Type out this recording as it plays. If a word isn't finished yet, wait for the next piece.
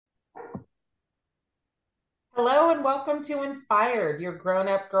Hello and welcome to Inspired, your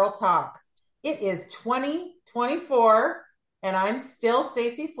grown-up girl talk. It is 2024 and I'm still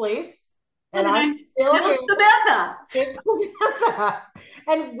Stacy Fleece and And I'm I'm still still here Samantha. with Samantha.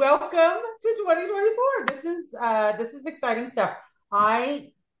 And welcome to 2024. This is exciting stuff.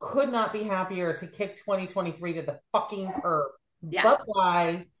 I could not be happier to kick 2023 to the fucking curb. Yeah. But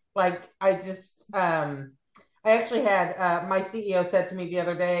why? Like I actually had my CEO said to me the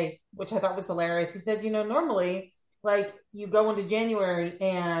other day, which I thought was hilarious. He said, normally, like you go into January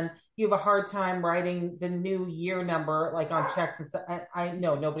and you have a hard time writing the new year number, like on checks and stuff. I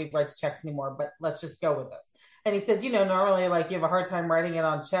know nobody writes checks anymore, but let's just go with this. And he said, normally, like you have a hard time writing it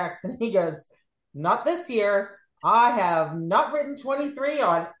on checks. And he goes, not this year. I have not written 23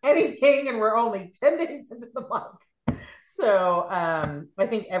 on anything, and we're only 10 days into the month. So I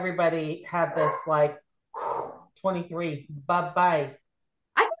think everybody had this like 23, bye bye.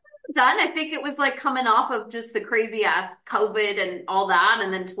 I think I'm done. I think it was like coming off of just the crazy ass COVID and all that.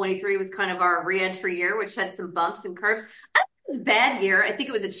 And then 23 was kind of our re-entry year, which had some bumps and curves. I think it was a bad year. I think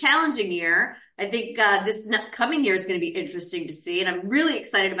it was a challenging year. I think this coming year is going to be interesting to see. And I'm really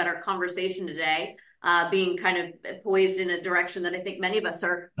excited about our conversation today, being kind of poised in a direction that I think many of us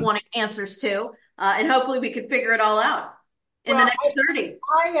are wanting answers to. And hopefully we could figure it all out in the Well, next 30.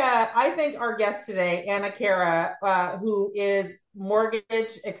 I think our guest today, Anna Cara, who is mortgage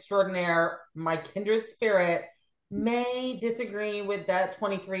extraordinaire, my kindred spirit, may disagree with that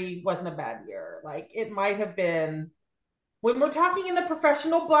 23 wasn't a bad year. Like it might have been when we're talking in the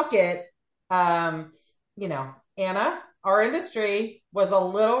professional bucket, um, Anna, our industry was a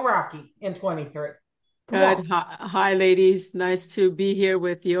little rocky in 23. Come on. Good. Hi, ladies. Nice to be here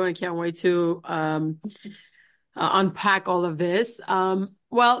with you. I can't wait to unpack all of this.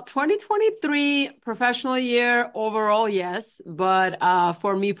 Well, 2023 professional year overall, yes. But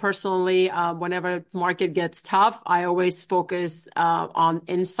for me personally, whenever market gets tough, I always focus on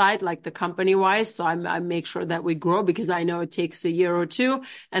insight, like the company wise. So I make sure that we grow because I know it takes a year or two,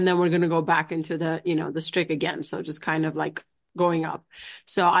 and then we're going to go back into the streak again. So just kind of like going up.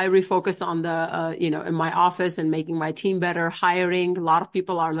 So I refocus on the, in my office and making my team better, hiring. A lot of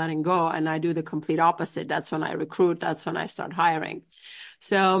people are letting go and I do the complete opposite. That's when I recruit. That's when I start hiring.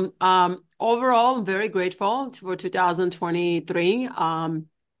 So, overall, I'm very grateful for 2023.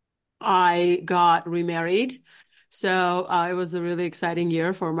 I got remarried. So, it was a really exciting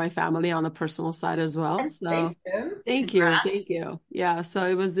year for my family on the personal side as well. So Congratulations. thank you. Thank Congrats. you. Yeah. So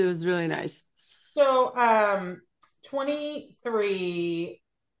it was really nice. So, 23,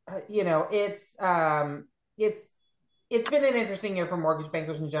 it's it's been an interesting year for mortgage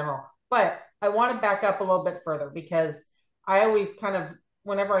bankers in general. But I want to back up a little bit further because I always kind of,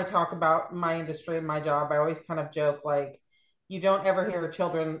 whenever I talk about my industry and my job, I always kind of joke like, you don't ever hear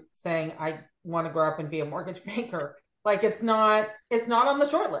children saying, "I want to grow up and be a mortgage banker." Like it's not on the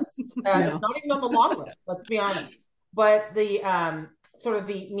short list. It's No. not even on the long list. Let's be honest. But the sort of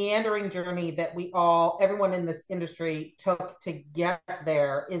the meandering journey that everyone in this industry took to get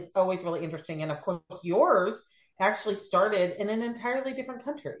there is always really interesting. And of course, yours actually started in an entirely different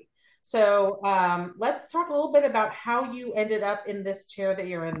country. So let's talk a little bit about how you ended up in this chair that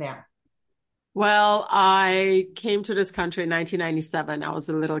you're in now. Well, I came to this country in 1997. I was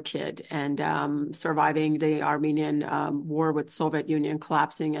a little kid and surviving the Armenian war with Soviet Union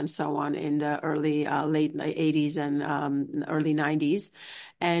collapsing and so on in the late 80s and early 90s.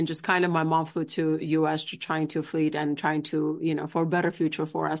 And just kind of my mom flew to US to trying to flee and trying to, for a better future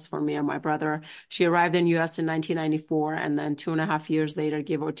for us, for me and my brother. She arrived in US in 1994 and then 2.5 years later,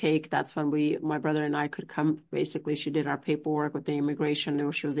 give or take, that's when my brother and I could come. Basically, she did our paperwork with the immigration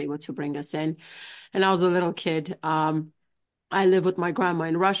and she was able to bring us in. And I was a little kid. I lived with my grandma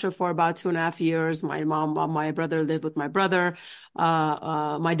in Russia for about 2.5 years. My brother lived with my brother.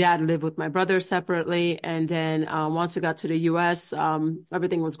 My dad lived with my brother separately. And then once we got to the U.S.,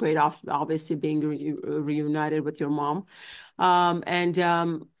 everything was great. Obviously, being reunited with your mom,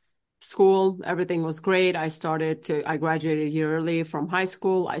 and school, everything was great. I graduated a year early from high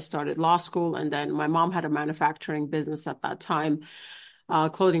school. I started law school, and then my mom had a manufacturing business at that time,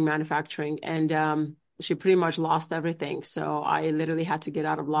 clothing manufacturing, and she pretty much lost everything. So I literally had to get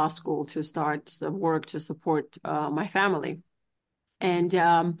out of law school to start the work to support my family. And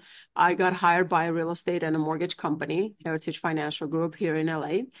I got hired by a real estate and a mortgage company, Heritage Financial Group here in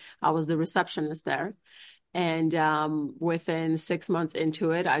LA. I was the receptionist there. And within 6 months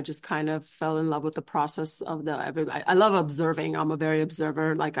into it, I just kind of fell in love with the process of I love observing. I'm a very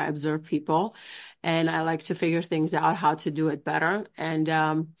observer, like I observe people and I like to figure things out, how to do it better. And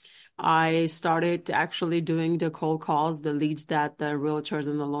I started actually doing the cold calls, the leads that the realtors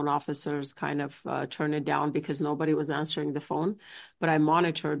and the loan officers kind of turned it down because nobody was answering the phone. But I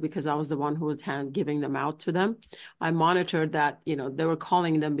monitored because I was the one who was giving them out to them. I monitored that, they were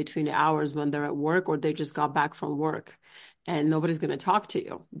calling them between the hours when they're at work or they just got back from work. And nobody's going to talk to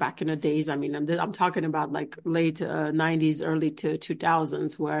you. Back in the days, I mean, I'm talking about like late 90s, early to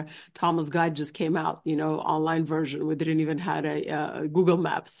 2000s, where Thomas Guide just came out, online version. We didn't even had a Google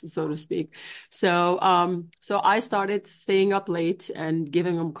Maps, so to speak. So I started staying up late and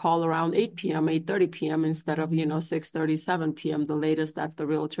giving them a call around 8 p.m., 8:30 p.m. instead of, 6:30, 7 p.m., the latest that the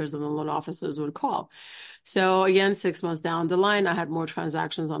realtors and the loan officers would call. So again, 6 months down the line, I had more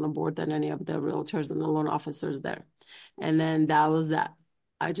transactions on the board than any of the realtors and the loan officers there. And then that was that.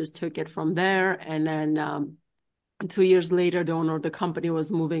 I just took it from there. And then 2 years later, the owner of the company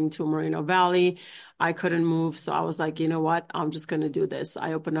was moving to Moreno Valley. I couldn't move. So I was like, you know what? I'm just going to do this.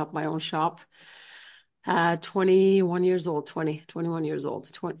 I opened up my own shop at 21 years old, 21 years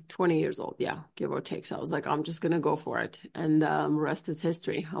old, 20 years old. Yeah, give or take. So I was like, I'm just going to go for it. And rest is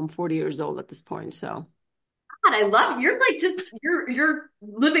history. I'm 40 years old at this point. So. God, I love it. You're like you're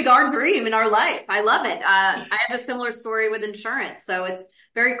living our dream in our life. I love it. I have a similar story with insurance. So it's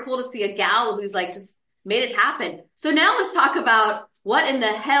very cool to see a gal who's like just made it happen. So now let's talk about what in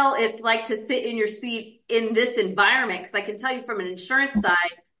the hell it's like to sit in your seat in this environment. Because I can tell you from an insurance side,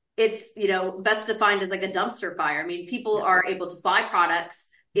 it's, best defined as like a dumpster fire. I mean, people are able to buy products.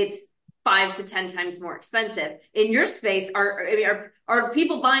 It's 5 to 10 times more expensive. In your space, are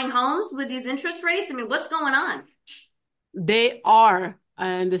people buying homes with these interest rates? I mean, what's going on? They are.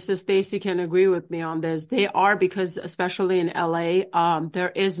 And this is Stacy can agree with me on this. They are because especially in LA, there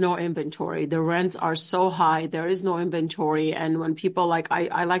is no inventory. The rents are so high. There is no inventory. And when people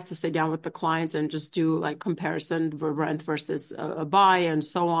I like to sit down with the clients and just do like comparison for rent versus a buy and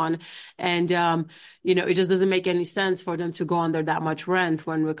so on. And, it just doesn't make any sense for them to go under that much rent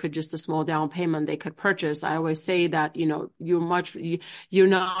when we could just a small down payment they could purchase. I always say that, you're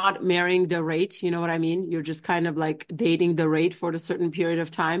not marrying the rate. You know what I mean? You're just kind of like dating the rate for a certain period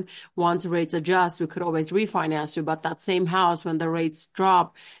of time. Once rates adjust, we could always refinance you. But that same house, when the rates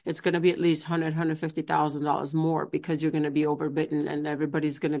drop, it's going to be at least $150,000 more because you're going to be overbidden and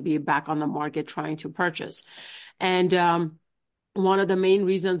everybody's going to be back on the market trying to purchase. And, one of the main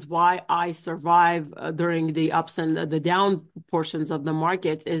reasons why I survive during the ups and the down portions of the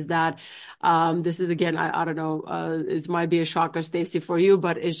market is that this is, again, I don't know, it might be a shocker, Stacey, for you,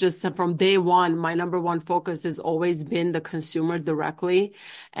 but it's just from day one, my number one focus has always been the consumer directly.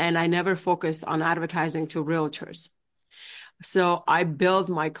 And I never focused on advertising to realtors. So I build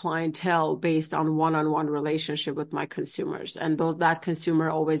my clientele based on one-on-one relationship with my consumers. And that consumer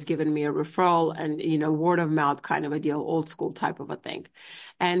always given me a referral and, word of mouth kind of a deal, old school type of a thing.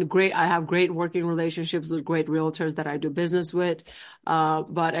 And I have great working relationships with great realtors that I do business with.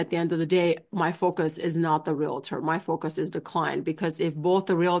 But at the end of the day, my focus is not the realtor. My focus is the client, because if both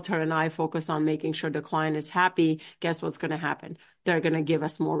the realtor and I focus on making sure the client is happy, guess what's going to happen? They're going to give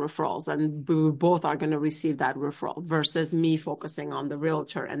us more referrals and we both are going to receive that referral versus me focusing on the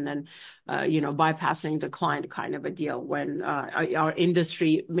realtor and then, bypassing the client kind of a deal when our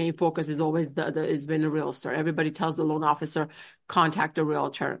industry main focus is always has been a realtor. Everybody tells the loan officer, contact a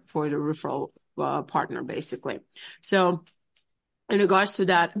realtor for the referral partner, basically. So in regards to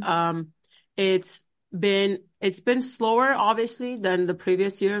that, it's been slower, obviously, than the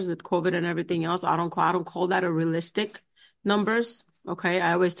previous years with COVID and everything else. I don't call that a realistic numbers. Okay.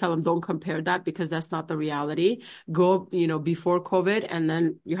 I always tell them don't compare that because that's not the reality. Go, before COVID and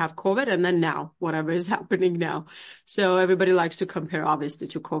then you have COVID and then now, whatever is happening now. So everybody likes to compare obviously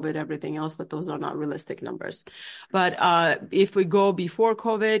to COVID, everything else, but those are not realistic numbers. But, if we go before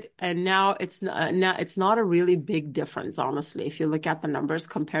COVID and now it's not a really big difference, honestly. If you look at the numbers,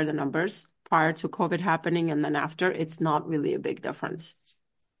 compare the numbers prior to COVID happening and then after, it's not really a big difference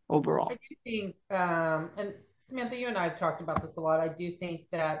overall. I do think, and Samantha, you and I have talked about this a lot. I do think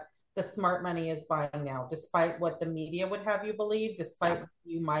that the smart money is buying now, despite what the media would have you believe, despite what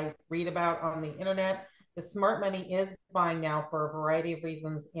you might read about on the internet. The smart money is buying now for a variety of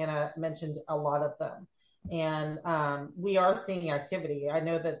reasons. Anna mentioned a lot of them. And we are seeing activity. I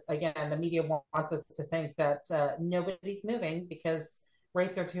know that, again, the media wants us to think that nobody's moving because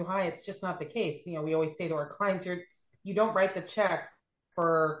rates are too high. It's just not the case. We always say to our clients, you don't write the check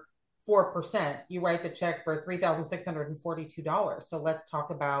for 4%, you write the check for $3,642. So let's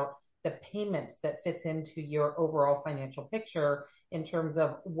talk about the payments that fits into your overall financial picture in terms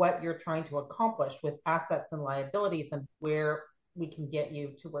of what you're trying to accomplish with assets and liabilities and where we can get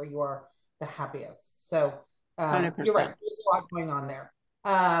you to where you are the happiest. So you're right. There's a lot going on there.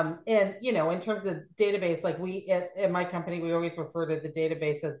 And in terms of database, like we at my company, we always refer to the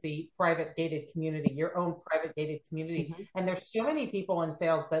database as the private gated community, your own private gated community. Mhm. And there's so many people in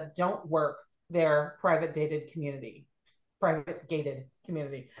sales that don't work their private gated community. I've been dated.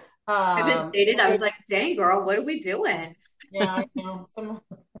 I was Right? like, dang girl, what are we doing? Yeah, I know. Some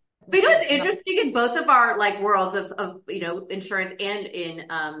But you know what's it's not. interesting in both of our like worlds of insurance and in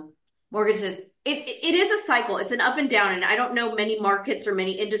mortgages, it is a cycle. It's an up and down, and I don't know many markets or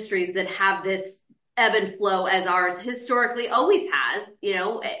many industries that have this ebb and flow as ours historically always has.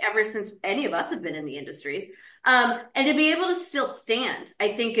 Ever since any of us have been in the industries. And to be able to still stand,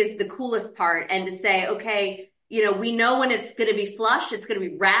 I think is the coolest part, and to say, okay, we know when it's going to be flush, it's going to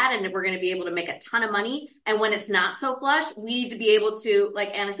be rad, and we're going to be able to make a ton of money. And when it's not so flush, we need to be able to, like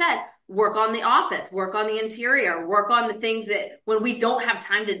Anna said, work on the office, work on the interior, work on the things that when we don't have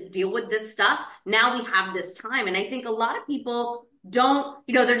time to deal with this stuff, now we have this time. And I think a lot of people don't,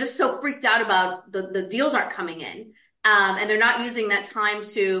 they're just so freaked out about the deals aren't coming in. And they're not using that time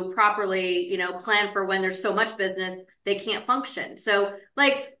to properly, plan for when there's so much business, they can't function. So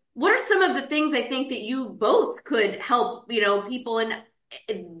like, what are some of the things I think that you both could help, people in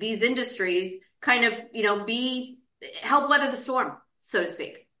these industries kind of, help weather the storm, so to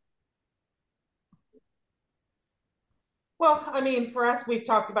speak? Well, I mean, for us, we've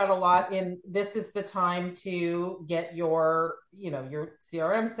talked about a lot this is the time to get your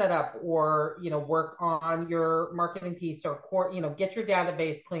CRM set up or, work on your marketing piece or core, get your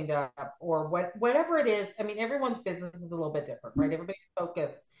database cleaned up or whatever it is. I mean, everyone's business is a little bit different, right? Everybody's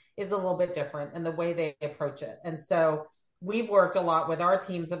focus is a little bit different and the way they approach it. And so we've worked a lot with our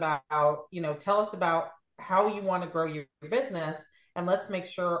teams about, tell us about how you want to grow your business and let's make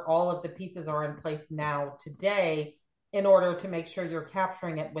sure all of the pieces are in place now today in order to make sure you're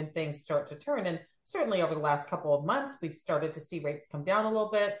capturing it when things start to turn. And certainly over the last couple of months, we've started to see rates come down a little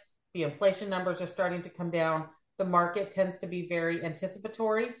bit. The inflation numbers are starting to come down. The market tends to be very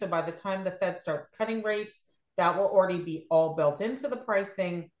anticipatory. So by the time the Fed starts cutting rates, that will already be all built into the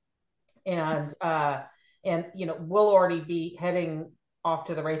pricing. And we'll already be heading off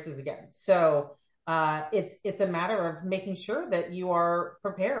to the races again. So it's a matter of making sure that you are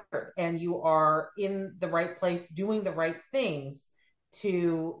prepared and you are in the right place, doing the right things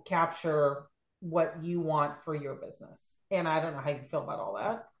to capture what you want for your business. And I don't know how you feel about all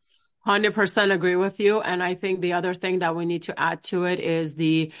that. 100% agree with you. And I think the other thing that we need to add to it is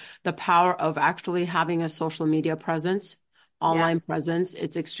the power of actually having a social media presence, online presence.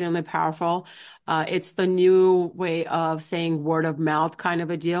 It's extremely powerful. It's the new way of saying word of mouth kind of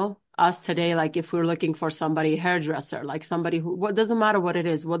a deal. Us today, like if we're looking for somebody, hairdresser, like somebody who, what doesn't matter what it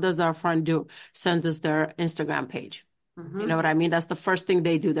is, what does our friend do? Sends us their Instagram page. You know what I mean? That's the first thing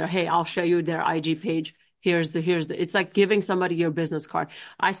they do. Hey, I'll show you their IG page. It's like giving somebody your business card.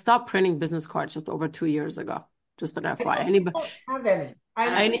 I stopped printing business cards just over 2 years ago. Just an FYI. I don't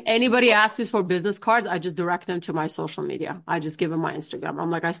have any. Anybody asks me for business cards, I just direct them to my social media. I just give them my Instagram.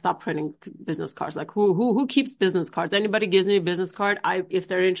 I'm like, I stopped printing business cards. Like who keeps business cards? Anybody gives me a business card, if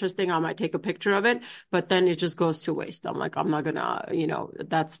they're interesting, I might take a picture of it, but then it just goes to waste. I'm like, I'm not gonna,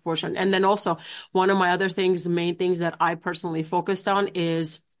 that's for sure. And then also one of my other things, main things that I personally focused on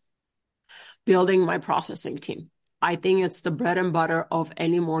is building my processing team. I think it's the bread and butter of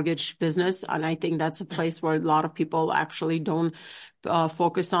any mortgage business. And I think that's a place where a lot of people actually don't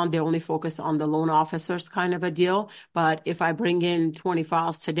focus on. They only focus on the loan officers kind of a deal. But if I bring in 20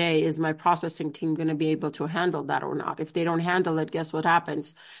 files today, is my processing team going to be able to handle that or not? If they don't handle it, guess what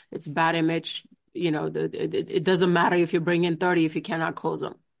happens? It's bad image. It doesn't matter if you bring in 30 if you cannot close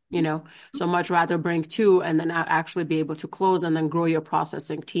them. So much rather bring two and then actually be able to close and then grow your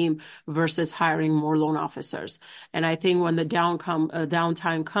processing team versus hiring more loan officers. And I think when the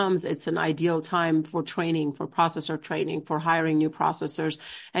downtime comes, it's an ideal time for training, for processor training, for hiring new processors.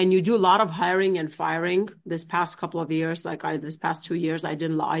 And you do a lot of hiring and firing this past couple of years. This past 2 years, I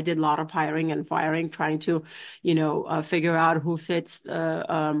did a lot of hiring and firing, trying to, figure out who fits,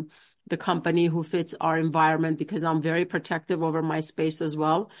 the company, who fits our environment, because I'm very protective over my space as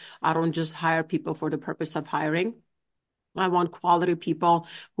well. I don't just hire people for the purpose of hiring. I want quality people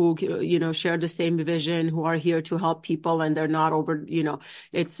who, share the same vision, who are here to help people, and they're not over,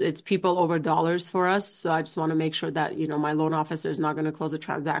 it's people over dollars for us. So I just want to make sure that, my loan officer is not going to close a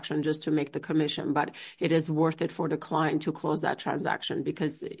transaction just to make the commission, but it is worth it for the client to close that transaction,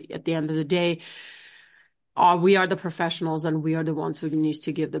 because at the end of the day, we are the professionals and we are the ones who needs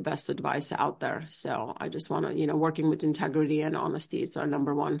to give the best advice out there. So I just want to, working with integrity and honesty, it's our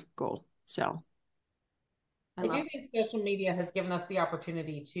number one goal. So I do think social media has given us the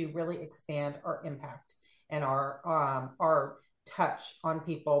opportunity to really expand our impact and our touch on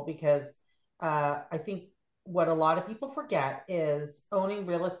people because I think what a lot of people forget is owning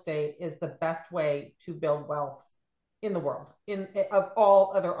real estate is the best way to build wealth in the world, in of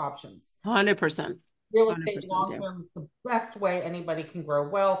all other options. 100%. Real estate 100%. long Yeah. term is the best way anybody can grow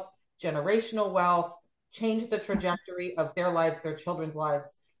wealth, generational wealth, change the trajectory of their lives, their children's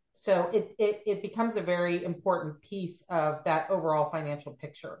lives. So it becomes a very important piece of that overall financial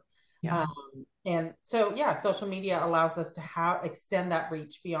picture. Yeah. And so, yeah, social media allows us to extend that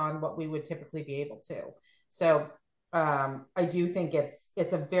reach beyond what we would typically be able to. So I do think it's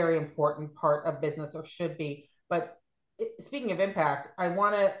a very important part of business, or should be. But speaking of impact, I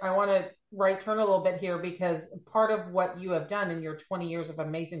want to right turn a little bit here, because part of what you have done in your 20 years of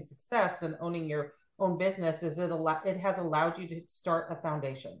amazing success and owning your own business is it has allowed you to start a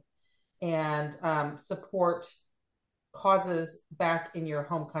foundation and support causes back in your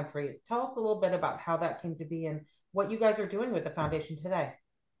home country. Tell us a little bit about how that came to be and what you guys are doing with the foundation today.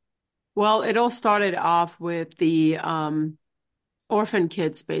 Well, it all started off with the orphan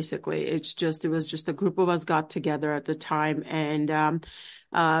kids, basically. It was just a group of us got together at the time. And,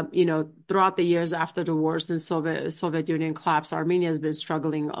 throughout the years after the wars in Soviet Union collapse, Armenia has been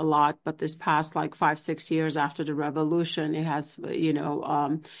struggling a lot. But this past like 5-6 years after the revolution, it has,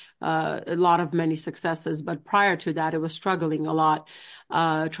 a lot of many successes. But prior to that, it was struggling a lot,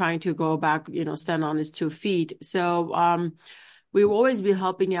 trying to go back, stand on its 2 feet. So, we will always be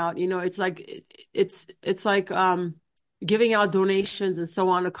helping out. It's like giving out donations and so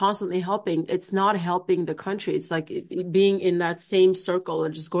on, or constantly helping. It's not helping the country. It's like being in that same circle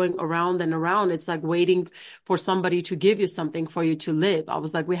and just going around and around. It's like waiting for somebody to give you something for you to live. I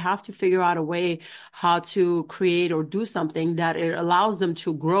was like, we have to figure out a way how to create or do something that it allows them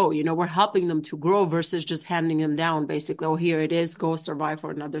to grow. We're helping them to grow versus just handing them down, basically. Oh, here it is. Go survive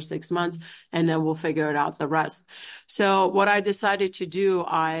for another 6 months, and then we'll figure it out the rest. So what I decided to do,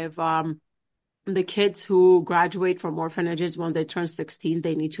 the kids who graduate from orphanages, when they turn 16,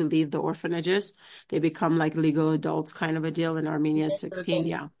 they need to leave the orphanages. They become like legal adults, kind of a deal. In Armenia, 16.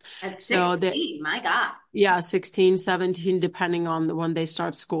 Yeah. At 16, my God. Yeah, 16, 17, depending on when they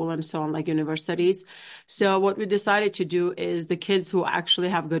start school and so on, like universities. So what we decided to do is the kids who actually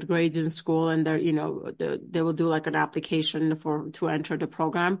have good grades in school, and they will do like an application to enter the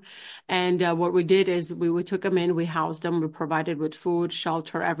program. And what we did is we took them in, we housed them, we provided with food,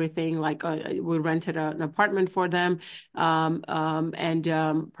 shelter, everything. Like we rented an apartment for them,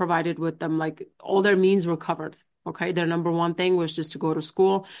 and provided with them, like all their means were covered. Okay. Their number one thing was just to go to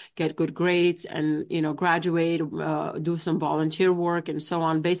school, get good grades, and, graduate, do some volunteer work and so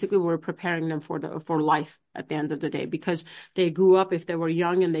on. Basically, we're preparing them for life at the end of the day, because they grew up, if they were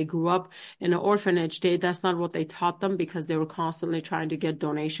young and they grew up in an orphanage, that's not what they taught them, because they were constantly trying to get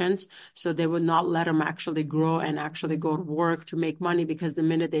donations. So they would not let them actually grow and actually go to work to make money, because the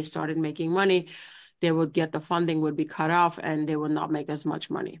minute they started making money, they would get the funding would be cut off and they would not make as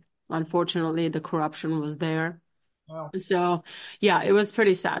much money. Unfortunately, the corruption was there. Wow. So, yeah, it was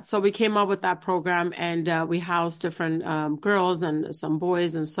pretty sad. So we came up with that program, and we housed different girls and some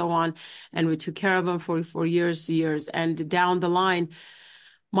boys and so on. And we took care of them for years. And down the line,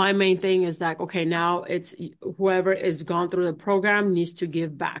 my main thing is that, okay, now it's whoever has gone through the program needs to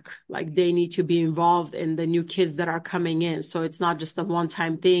give back. Like they need to be involved in the new kids that are coming in. So it's not just a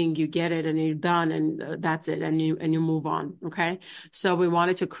one-time thing. You get it and you're done, and that's it. And you move on. Okay. So we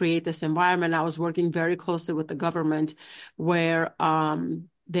wanted to create this environment. I was working very closely with the government where,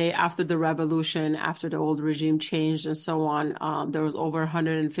 after the revolution, after the old regime changed and so on, there was over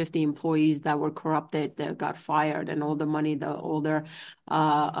 150 employees that were corrupted, that got fired, and all the money, all their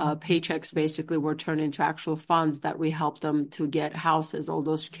paychecks basically were turned into actual funds that we helped them to get houses. All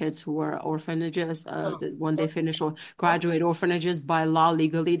those kids who were orphanages, when they finish or graduate orphanages, by law,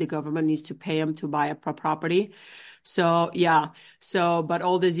 legally, the government needs to pay them to buy a property. So, yeah. So, but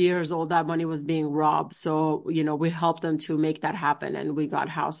all these years, all that money was being robbed. So, we helped them to make that happen. And we got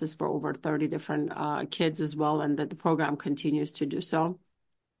houses for over 30 different kids as well. And that the program continues to do so.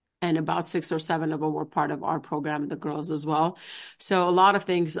 And about 6 or 7 of them were part of our program, the girls as well. So a lot of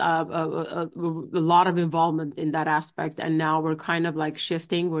things, a lot of involvement in that aspect. And now we're kind of like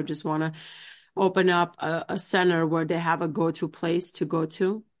shifting. We just want to open up a center where they have a go-to place to go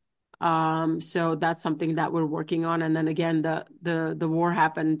to. So that's something that we're working on. And then again, the war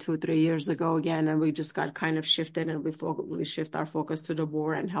happened 2-3 years ago again, and we just got kind of shifted, and we shift our focus to the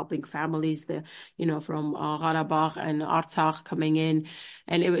war and helping families from Karabakh and Artsakh coming in.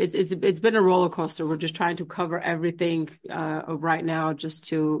 And it's been a roller coaster. We're just trying to cover everything, right now, just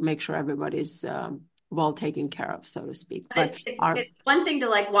to make sure everybody's, well taken care of, so to speak. But But it's one thing to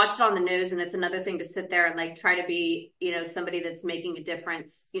like watch it on the news, and it's another thing to sit there and like try to be, somebody that's making a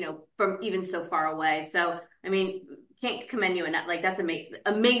difference, from even so far away. So, I mean, can't commend you enough. Like that's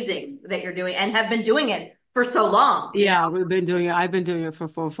amazing that you're doing and have been doing it for so long. yeah, we've been doing it. I've been doing it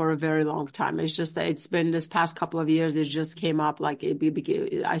for a very long time. It's just that it's been this past couple of years. It just came up like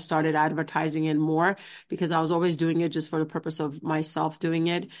I started advertising it more because I was always doing it just for the purpose of myself doing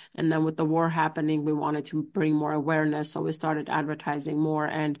it. And then with the war happening, we wanted to bring more awareness, so we started advertising more.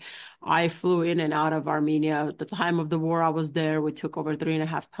 And I flew in and out of Armenia at the time of the war. I was there. We took over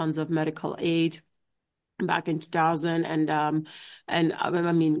 3.5 tons of medical aid back in 2000, and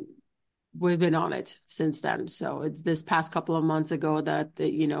I mean, we've been on it since then. So it's this past couple of months ago that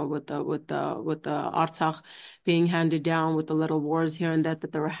with the Artsakh being handed down, with the little wars here and that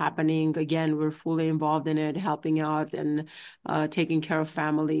they were happening again, we're fully involved in it, helping out and taking care of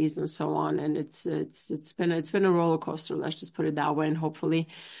families and so on. And it's been a roller coaster. Let's just put it that way. And hopefully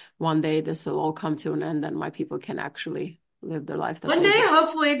one day this will all come to an end, and my people can actually live their life. One day,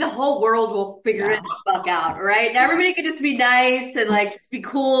 hopefully, the whole world will figure it the fuck out, right? And everybody can just be nice and like just be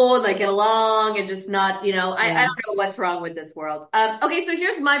cool and like get along and just not, I don't know what's wrong with this world. Okay, so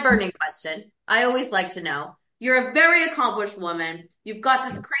here's my burning question. I always like to know. You're a very accomplished woman. You've got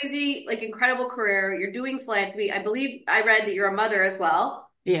this crazy, like incredible career. You're doing philanthropy. I believe I read that you're a mother as well.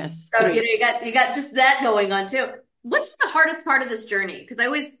 Yes. So you got just that going on too. What's the hardest part of this journey? Because I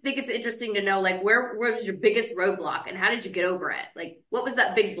always think it's interesting to know, like, where was your biggest roadblock and how did you get over it? Like, what was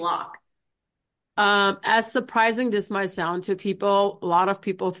that big block? As surprising this might sound to people, a lot of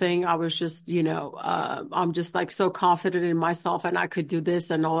people think I was just, I'm just like so confident in myself and I could do this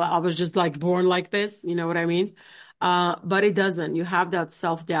and all. I was just like born like this. You know what I mean? But it doesn't. You have that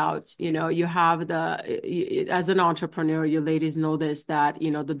self-doubt, you have as an entrepreneur, you ladies know this, that,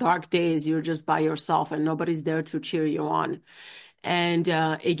 the dark days, you're just by yourself and nobody's there to cheer you on. And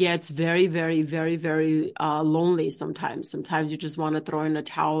it gets very, very, very, very lonely sometimes. Sometimes you just want to throw in a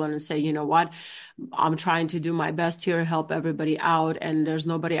towel and say, you know what, I'm trying to do my best here, help everybody out, and there's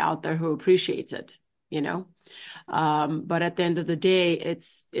nobody out there who appreciates it, But at the end of the day,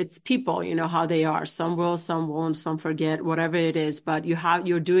 it's people, how they are. Some will, some won't, some forget, whatever it is, but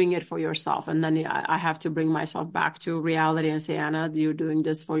you're doing it for yourself. And then I have to bring myself back to reality and say, Anna, you're doing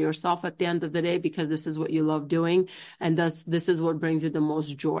this for yourself at the end of the day, because this is what you love doing. And this is what brings you the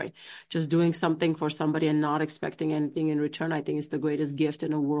most joy. Just doing something for somebody and not expecting anything in return, I think is the greatest gift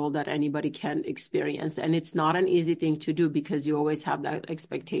in a world that anybody can experience. And it's not an easy thing to do because you always have that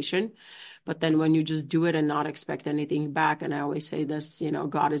expectation. But then when you just do it and not expect anything back, and I always say this,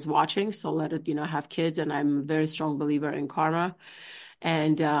 God is watching, so let it, have kids. And I'm a very strong believer in karma.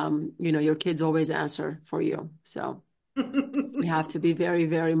 And, your kids always answer for you. So you have to be very,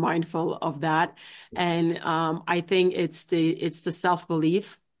 very mindful of that. And I think it's the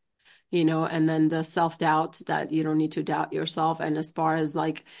self-belief, and then the self-doubt that you don't need to doubt yourself. And as far as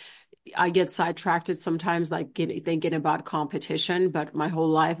like, I get sidetracked sometimes, like thinking about competition, but my whole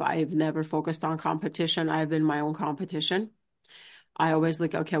life, I've never focused on competition. I've been my own competition. I always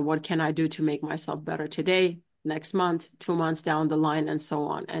look, okay, what can I do to make myself better today, next month, 2 months down the line, and so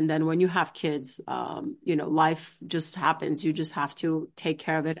on. And then when you have kids, life just happens. You just have to take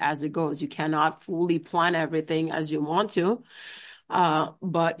care of it as it goes. You cannot fully plan everything as you want to,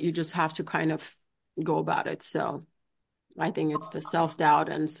 but you just have to kind of go about it. So I think it's the self-doubt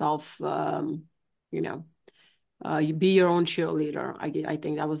and you be your own cheerleader. I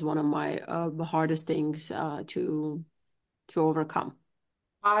think that was one of my hardest things to overcome.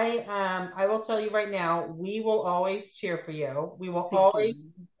 I will tell you right now, we will always cheer for you. We will always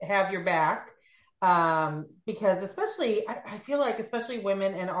have your back. Because especially, I feel like especially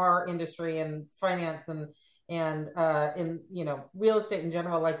women in our industry and finance and in real estate in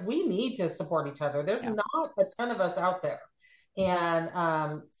general, like we need to support each other. There's not a ton of us out there,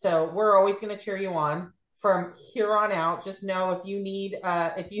 and so we're always going to cheer you on from here on out. Just know if you need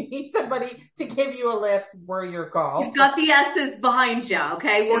somebody to give you a lift, we're your call. You've got the S's behind you.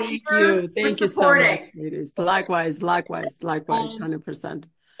 Okay, we're here. Thank you so much, ladies. Likewise, 100%.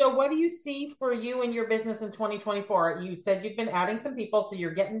 So what do you see for you and your business in 2024? You said you've been adding some people, so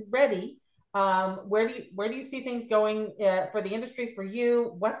you're getting ready. Where do you see things going for the industry, for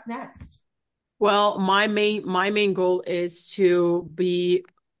you? What's next? Well, my main goal is to be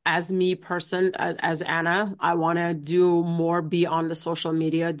as me person, as Anna. I want to do more, be on the social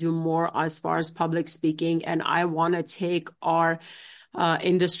media, do more as far as public speaking. And I want to take our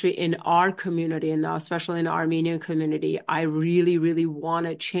industry in our community, and especially in the Armenian community. I really, really want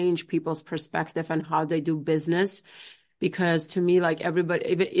to change people's perspective and how they do business. because to me, like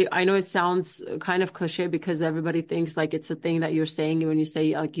everybody, I know it sounds kind of cliche because everybody thinks like it's a thing that you're saying when you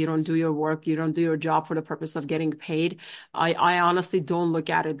say like you don't do your work, you don't do your job for the purpose of getting paid. I honestly don't look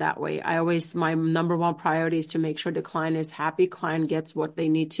at it that way. My number one priority is to make sure the client is happy, client gets what they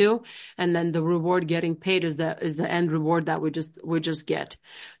need to, and then the reward getting paid is the end reward that we just get.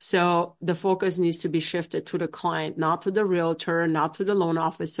 So the focus needs to be shifted to the client, not to the realtor, not to the loan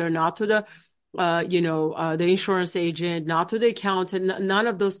officer, not to the the insurance agent, not to the accountant. None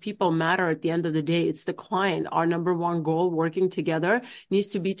of those people matter at the end of the day. It's the client. Our number one goal working together needs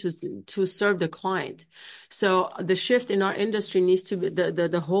to be to serve the client. So the shift in our industry needs to be,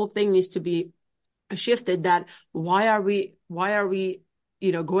 the whole thing needs to be shifted, that why are we,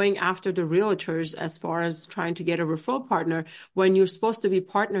 going after the realtors as far as trying to get a referral partner when you're supposed to be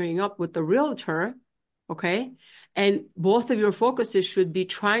partnering up with the realtor, okay? And both of your focuses should be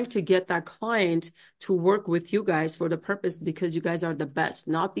trying to get that client to work with you guys for the purpose because you guys are the best,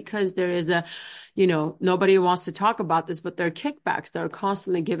 not because there is nobody wants to talk about this, but there are kickbacks that are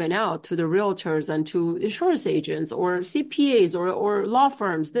constantly given out to the realtors and to insurance agents or CPAs or law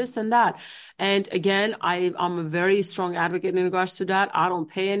firms, this and that. And again, I'm a very strong advocate in regards to that. I don't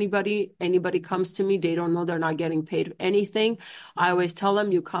pay anybody. Anybody comes to me, they don't know they're not getting paid anything. I always tell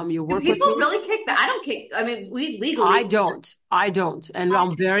them, you come, you work with me. People really kick back. I don't kick. I mean, we legally. I don't. And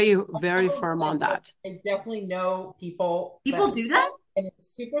I'm very, very firm on that. I definitely know people. People do that? And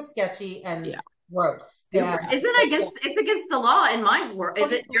it's super sketchy and gross. Yeah. It's against the law in my world.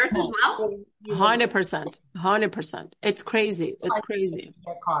 Is it yours as well? 100%. It's crazy. It's crazy.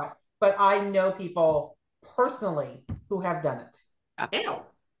 Get caught. But I know people personally who have done it. Ew.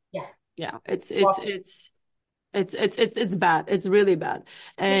 Yeah. Yeah. It's bad. It's really bad.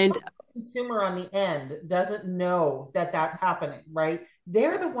 And the consumer on the end doesn't know that that's happening, right?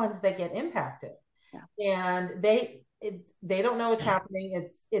 They're the ones that get impacted. Yeah. And they don't know it's happening.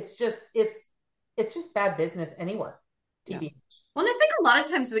 It's just bad business anywhere. TBH. Yeah. Well, I think a lot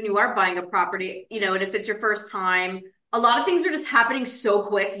of times when you are buying a property, and if it's your first time, a lot of things are just happening so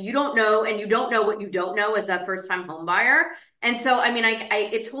quick. You don't know, and you don't know what you don't know as that first time home buyer. And so, I mean,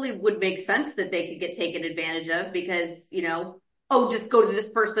 it totally would make sense that they could get taken advantage of because, just go to this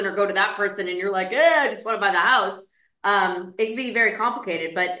person or go to that person. And you're like, I just want to buy the house. It can be very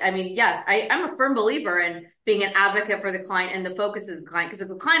complicated, but I mean, yes, I'm a firm believer in being an advocate for the client, and the focus is the client. Because if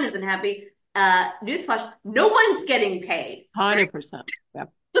the client isn't happy, newsflash, no one's getting paid. 100%. Yeah.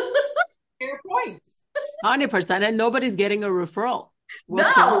 Fair point. 100%. And nobody's getting a referral.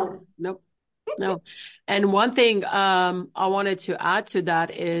 No. Nope. No. And one thing I wanted to add to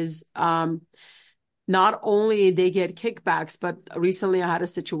that is not only they get kickbacks, but recently I had a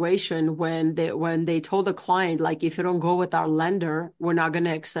situation when they told the client, like, if you don't go with our lender, we're not going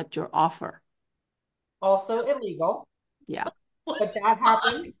to accept your offer. Also illegal. Yeah. But that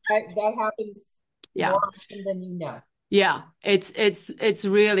happens. That happens more often than you know. Yeah, it's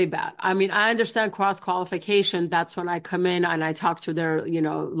really bad. I mean, I understand cross qualification. That's when I come in and I talk to their,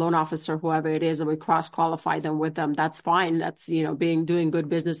 loan officer, whoever it is, and we cross qualify them with them. That's fine. That's, doing good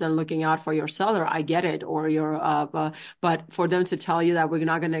business and looking out for your seller. I get it. Or but for them to tell you that we're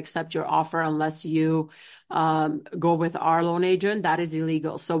not going to accept your offer unless you go with our loan agent, that is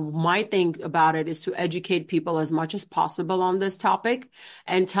illegal. So my thing about it is to educate people as much as possible on this topic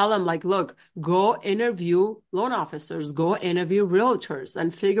and tell them, like, look, go interview loan officers, go interview realtors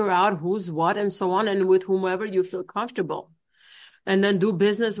and figure out who's what and so on, and with whomever you feel comfortable, and then do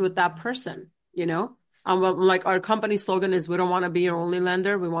business with that person. Like, our company slogan is, we don't want to be your only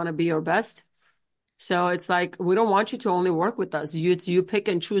lender. We want to be your best. So it's like, we don't want you to only work with us. You pick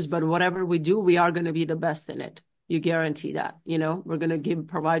and choose, but whatever we do, we are going to be the best in it. You guarantee that, we're going to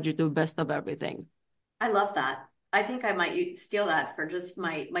provide you the best of everything. I love that. I think I might steal that for just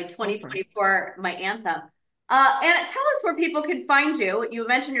my 2024, my anthem. Anna, tell us where people can find you. You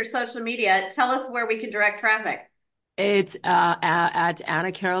mentioned your social media. Tell us where we can direct traffic. It's at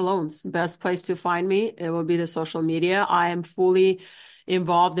Anna Carroll Loans. Best place to find me. It will be the social media. I am fully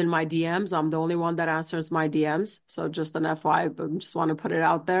involved in my DMs. I'm the only one that answers my DMs. So just an FYI, but just want to put it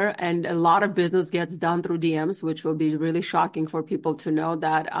out there. And a lot of business gets done through DMs, which will be really shocking for people to know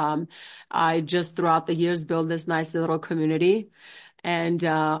that I just throughout the years built this nice little community and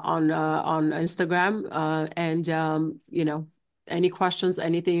on Instagram. Any questions,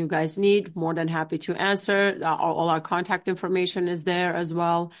 anything you guys need, more than happy to answer. All our contact information is there as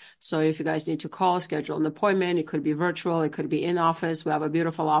well. So if you guys need to call, schedule an appointment, it could be virtual, it could be in office. We have a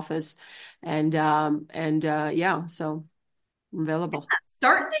beautiful office, so I'm available.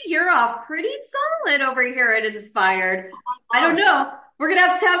 Starting the year off pretty solid over here at Inspired. I don't know. we're going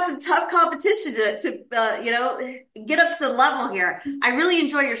to have some tough competition to get up to the level here. I really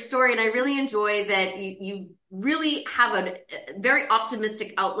enjoy your story, and I really enjoy that you really have a very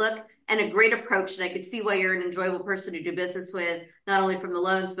optimistic outlook and a great approach. And I could see why you're an enjoyable person to do business with, not only from the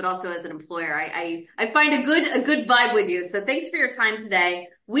loans, but also as an employer. I find a good vibe with you. So thanks for your time today.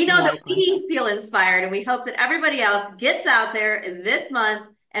 We know that we feel inspired, and we hope that everybody else gets out there this month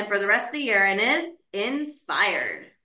and for the rest of the year and is inspired.